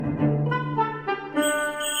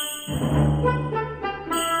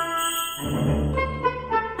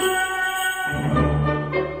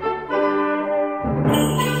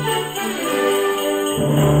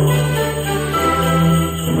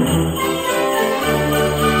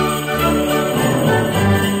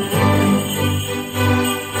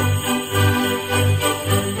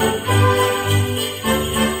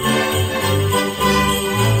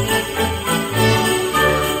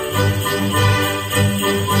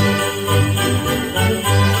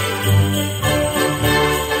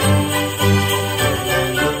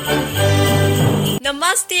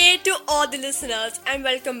the listeners, and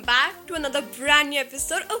welcome back to another brand new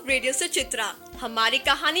episode of Radio Suchitra. हमारी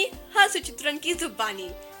कहानी हर सुचित्रन की जुबानी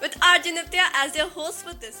with RJ Nitya as your host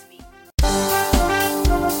for this week.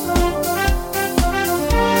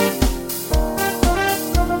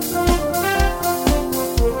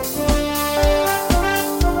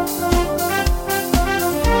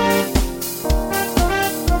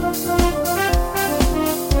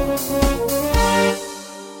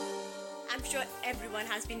 Everyone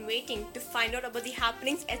has been waiting to find out about the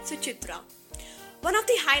happenings at Suchitra. One of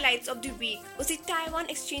the highlights of the week was the Taiwan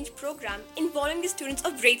exchange program involving the students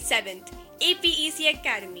of grade 7th, APEC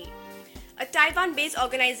Academy. A Taiwan-based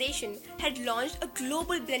organization had launched a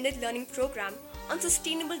global blended learning program on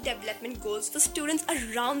sustainable development goals for students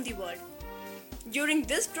around the world. During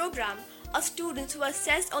this program, our students were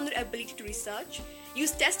assessed on their ability to research,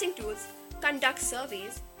 use testing tools, conduct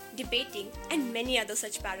surveys, debating, and many other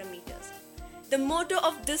such parameters. The motto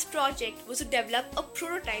of this project was to develop a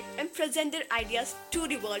prototype and present their ideas to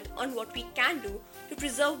the world on what we can do to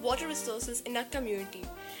preserve water resources in our community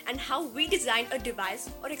and how we design a device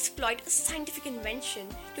or exploit a scientific invention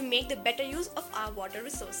to make the better use of our water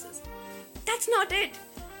resources. That's not it!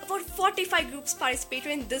 About 45 groups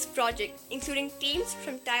participated in this project, including teams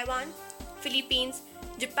from Taiwan, Philippines,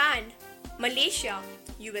 Japan, Malaysia,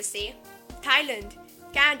 USA, Thailand,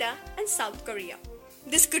 Canada, and South Korea.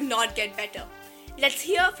 This could not get better. Let's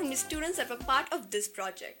hear from the students that were part of this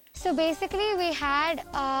project. So basically we had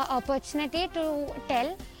opportunity to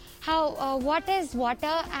tell how what is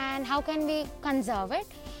water and how can we conserve it.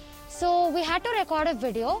 So we had to record a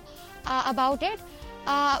video about it,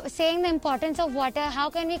 saying the importance of water, how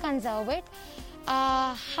can we conserve it,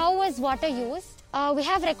 how is water used. We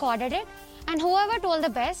have recorded it, and whoever told the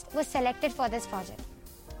best was selected for this project.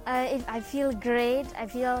 I feel great. I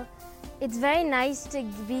feel it's very nice to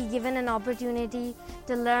be given an opportunity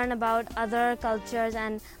to learn about other cultures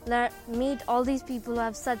and meet all these people who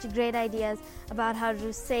have such great ideas about how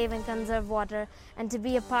to save and conserve water and to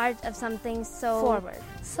be a part of something so forward.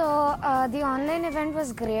 So the online event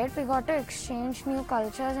was great. We got to exchange new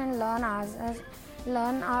cultures and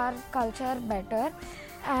learn our culture better.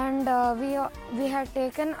 And we had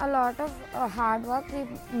taken a lot of hard work. We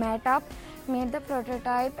met up, made the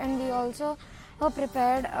prototype, and we also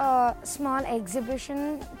prepared a small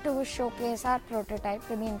exhibition to showcase our prototype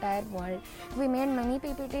to the entire world. We made many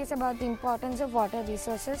PPTs about the importance of water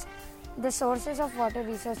resources, the sources of water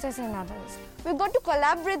resources and others. We got to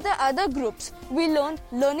collaborate with the other groups. We learned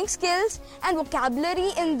learning skills and vocabulary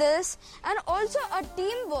in this, and also a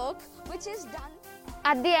teamwork which is done.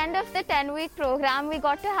 At the end of the 10-week program, we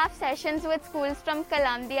got to have sessions with schools from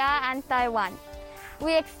Colombia and Taiwan.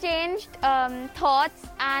 We exchanged thoughts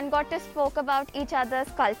and got to spoke about each other's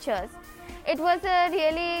cultures. It was a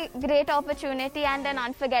really great opportunity and an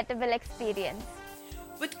unforgettable experience.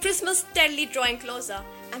 With Christmas steadily drawing closer,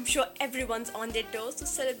 I'm sure everyone's on their toes to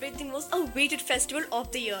celebrate the most awaited festival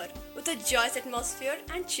of the year with a joyous atmosphere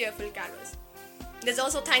and cheerful carols. There's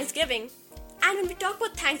also Thanksgiving, and when we talk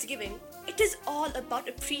about Thanksgiving, it is all about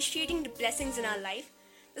appreciating the blessings in our life,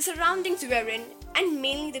 the surroundings we're in, and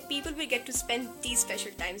mainly the people we get to spend these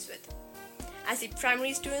special times with. As the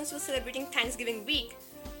primary students were celebrating Thanksgiving week,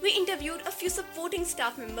 we interviewed a few supporting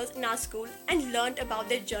staff members in our school and learned about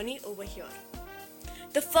their journey over here.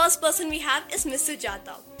 The first person we have is Miss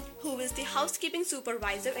Sujata, who is the housekeeping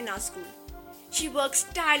supervisor in our school. She works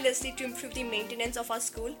tirelessly to improve the maintenance of our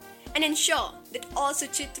school and ensure that all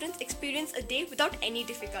Suchitrans experience a day without any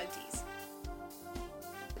difficulties.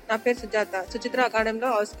 నా పేరు సుజాత. సుచిత్ర అకాడమీలో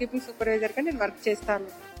house keeping సూపర్వైజర్గా నేను work చేస్తాను.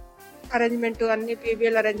 Arrangement అన్ని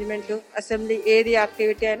PBL arrangement, assembly ఏది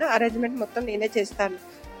activity అయినా arrangement మొత్తం నేనే చేస్తాను.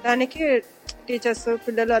 దానికి టీచర్స్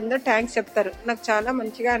పిల్లలు అందరూ థ్యాంక్స్ చెప్తారు. నాకు చాలా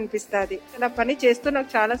మంచిగా అనిపిస్తుంది. ఇలా పని చేస్తూ నాకు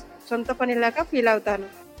చాలా సొంత పనిలాగా ఫీల్ అవుతాను.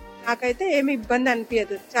 నాకైతే ఏమి ఇబ్బంది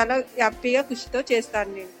అనిపించదు. చాలా హ్యాపీగా ఖుషితో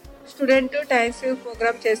చేస్తాను. నేను స్టూడెంట్ థ్యాంక్స్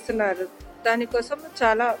ప్రోగ్రామ్ చేస్తున్నారు. దానికోసం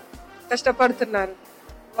చాలా కష్టపడుతున్నారు.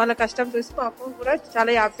 వాళ్ళ కష్టం చూసి మాకు కూడా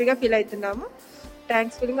చాలా హ్యాపీగా ఫీల్ అవుతున్నాము.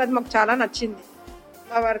 థ్యాంక్స్ ఫీలింగ్ అది మాకు చాలా నచ్చింది.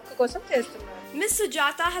 మా వర్క్ కోసం చేస్తున్నాను. Miss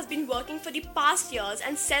Sujata has been working for the past years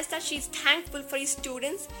and says that she is thankful for his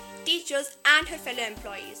students, teachers and her fellow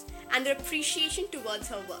employees and their appreciation towards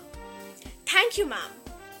her work. Thank you, ma'am.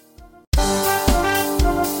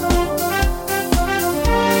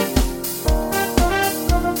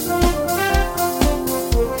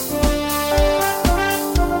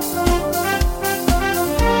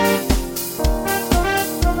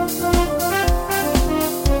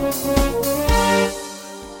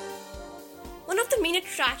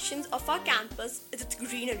 Attractions of our campus is its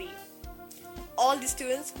greenery. all the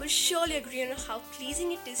students will surely agree on how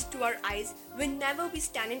pleasing it is to our eyes whenever we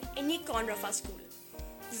stand in any corner of our school.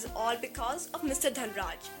 This is all because of Mr.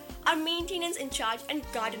 Dhanraj, our maintenance in charge and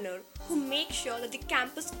gardener, who makes sure that the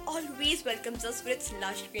campus always welcomes us with its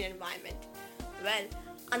lush green environment. Well,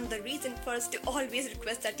 another reason for us to always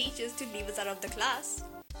request our teachers to leave us out of the class.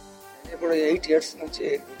 ఇప్పుడు 8 years నుంచి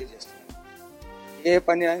duty చేస్తున్నాను. ఏ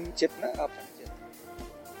పని అని చెప్పినా ఆ పని చేస్తాను.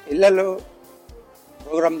 పిల్లలు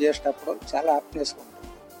ప్రోగ్రామ్ చేసేటప్పుడు చాలా హ్యాపీనెస్గా ఉంటుంది.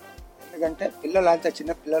 ఎందుకంటే పిల్లలు అంత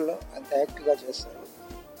చిన్న పిల్లలు అంత యాక్టివ్గా చేస్తారు.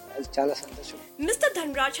 అది చాలా సంతోషం. Mr.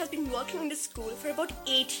 Dhanraj has been working in the school for about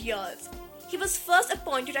 8 years. He was first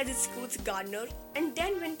appointed as the school's gardener and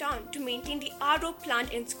then went on to maintain the RO plant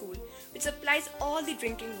in school, which supplies all the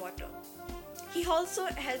drinking water. He also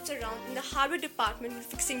helps around in the hardware department with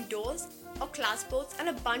fixing doors or class boards and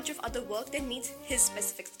a bunch of other work that needs his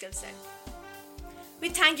specific skill set. We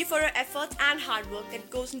thank you for your efforts and hard work that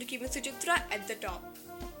goes into keeping Suchitra at the top.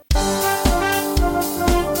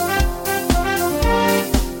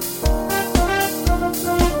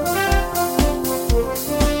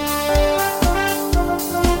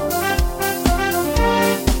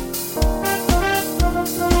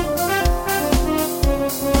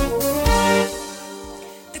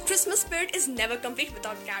 Christmas spirit is never complete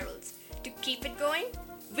without carols. To keep it going,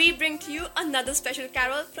 we bring to you another special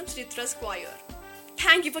carol from Suchitra's choir.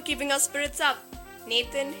 Thank you for keeping our spirits up,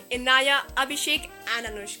 Nathan, Inaya, Abhishek and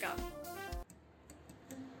Anushka.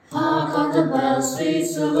 Hark on the bells, sweet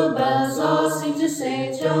silver bells, all seem to say,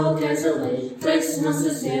 Joe cares away. Christmas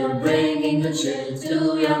is here, bringing the cheer to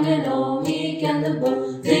young and old, meek and the bold.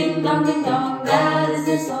 Ding dong, that is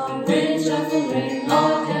the song, rich of the rain,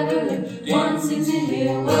 all caroling. One seems to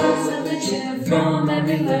hear words of the cheer from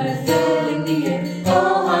everywhere, filling the air.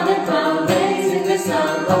 Oh, on the cloud, raising the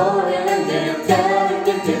sound, oh, hill and dale, telling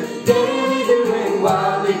the tale. Daily the ring,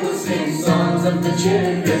 while we will sing songs of the cheer.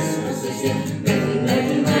 Christmas is here.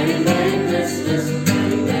 Merry, Merry, Merry Christmas.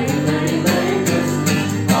 Merry, Merry, Merry, Merry Christmas.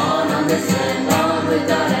 On the sand, on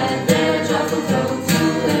with our hand, their joyful flow to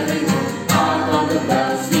every home. On the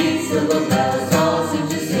bells, sweet silver bells, all seem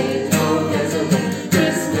to say, no cares away.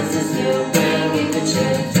 Christmas is here, bringing the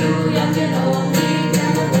cheer to young and old, meek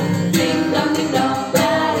and the bold. Ding dong,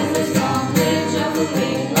 that is the song, with joyful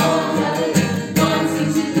ring, all gathering. One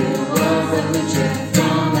seems to hear words of the cheer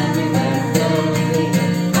from everywhere, filling the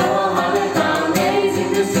air. Oh, how they come,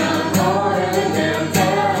 raising the sun, oh, and down,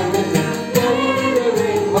 telling the tale. Daily the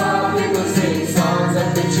ring, while we will sing songs of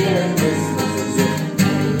the cheer. Christmas is here.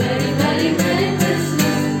 Merry, Merry, Merry, Merry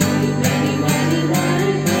Christmas. Merry, Merry,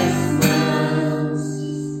 Merry, Merry Christmas.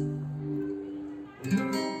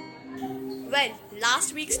 Well, last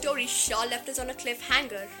week's story sure left us on a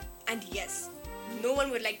cliffhanger. And yes, no one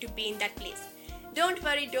would like to be in that place. Don't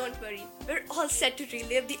worry. We're all set to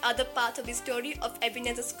relive the other parts of the story of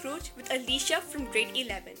Ebenezer Scrooge with Alicia from grade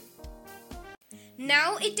 11. Now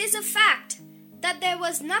it is a fact that there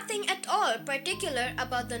was nothing at all particular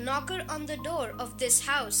about the knocker on the door of this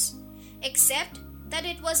house, except that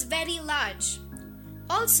it was very large.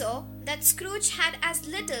 Also, that Scrooge had as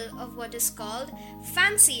little of what is called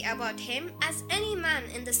fancy about him as any man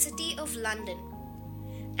in the city of London.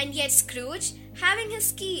 And yet Scrooge, having his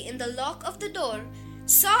key in the lock of the door,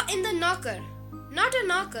 saw in the knocker, not a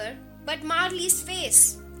knocker, but Marley's face.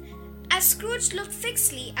 As Scrooge looked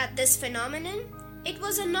fixedly at this phenomenon, it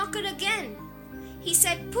was a knocker again. He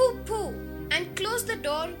said pooh pooh and closed the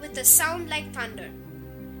door with a sound like thunder.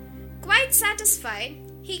 Quite satisfied,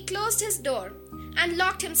 he closed his door and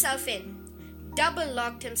locked himself in, double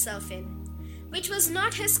locked himself in, which was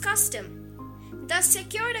not his custom. Thus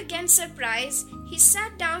secured against surprise, he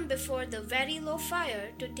sat down before the very low fire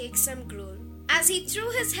to take some gruel. As he threw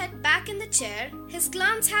his head back in the chair, his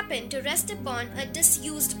glance happened to rest upon a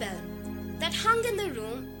disused bell that hung in the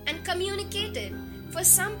room and communicated, for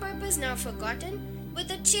some purpose now forgotten, with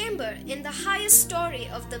a chamber in the highest story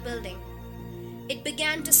of the building. It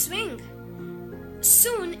began to swing.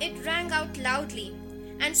 Soon it rang out loudly,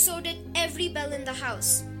 and so did every bell in the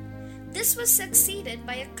house. This was succeeded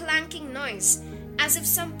by a clanking noise, as if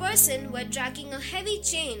some person were dragging a heavy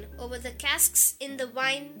chain over the casks in the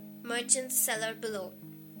wine merchant's cellar below.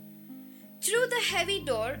 Through the heavy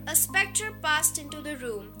door, a spectre passed into the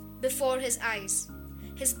room before his eyes.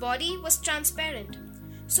 His body was transparent,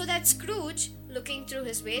 so that Scrooge, looking through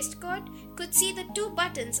his waistcoat, could see the 2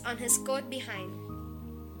 buttons on his coat behind.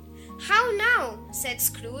 "How now?" said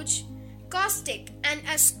Scrooge, caustic and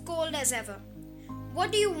as cold as ever.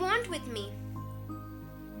 "What do you want with me?"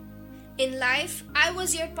 "In life, I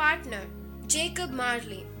was your partner, Jacob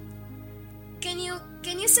Marley." Can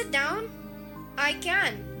you sit down?" "I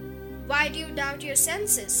can. Why do you doubt your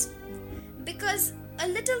senses?" because a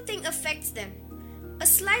little thing affects them. A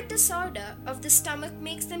slight disorder of the stomach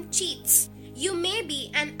makes them cheats. You may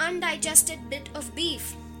be an undigested bit of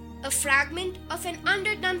beef, a fragment of an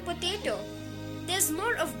underdone potato. There's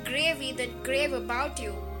more of gravy than grave about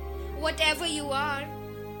you, whatever you are.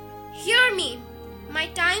 Hear me, my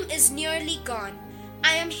time is nearly gone.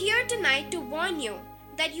 I am here tonight to warn you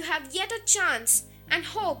that you have yet a chance and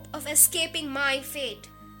hope of escaping my fate.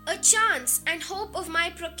 A chance and hope of my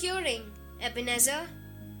procuring, Ebenezer.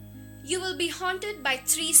 You will be haunted by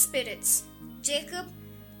 3 spirits. Jacob,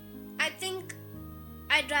 I think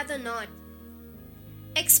I'd rather not.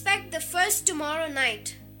 Expect the first tomorrow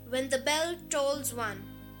night when the bell tolls 1.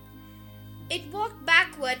 It walked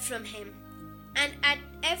backward from him, and at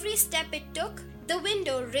every step it took, the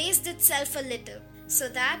window raised itself a little, so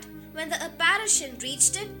that when the apparition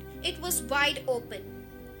reached it, it was wide open.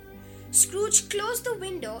 Scrooge closed the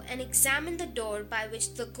window and examined the door by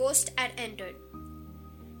which the ghost had entered.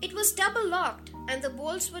 It was double locked and the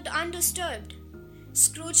bolts were undisturbed.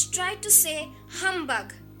 Scrooge tried to say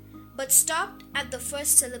humbug, but stopped at the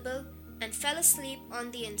first syllable and fell asleep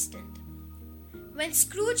on the instant. When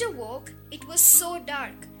Scrooge awoke, it was so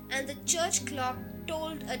dark, and the church clock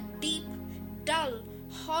tolled a deep, dull,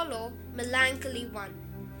 hollow, melancholy one.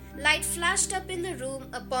 Light flashed up in the room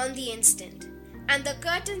upon the instant, and the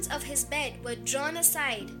curtains of his bed were drawn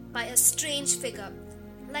aside by a strange figure,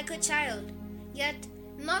 like a child, yet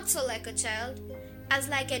not so like a child, as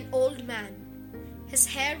like an old man. His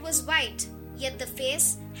hair was white, yet the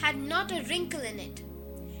face had not a wrinkle in it.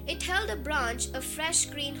 It held a branch of fresh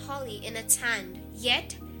green holly in its hand,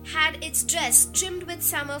 yet had its dress trimmed with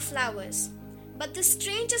summer flowers. But the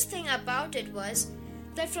strangest thing about it was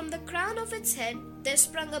that from the crown of its head there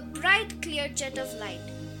sprung a bright clear jet of light,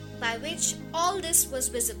 by which all this was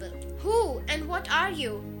visible. Who and what are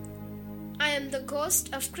you? I am the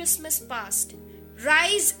ghost of Christmas past.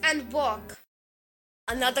 Rise and walk.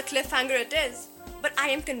 Another cliffhanger it is, but I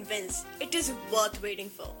am convinced it is worth waiting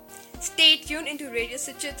for. Stay tuned into Radio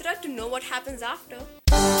Suchitra to know what happens after.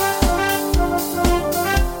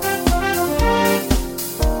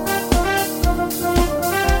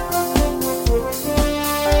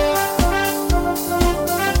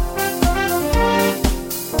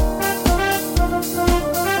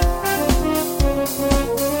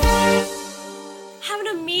 Have an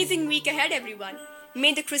amazing week ahead, everyone.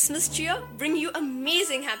 May the Christmas cheer bring you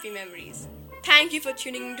amazing happy memories. Thank you for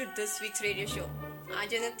tuning into this week's radio show.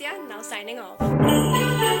 Ajay Nitya, now signing off.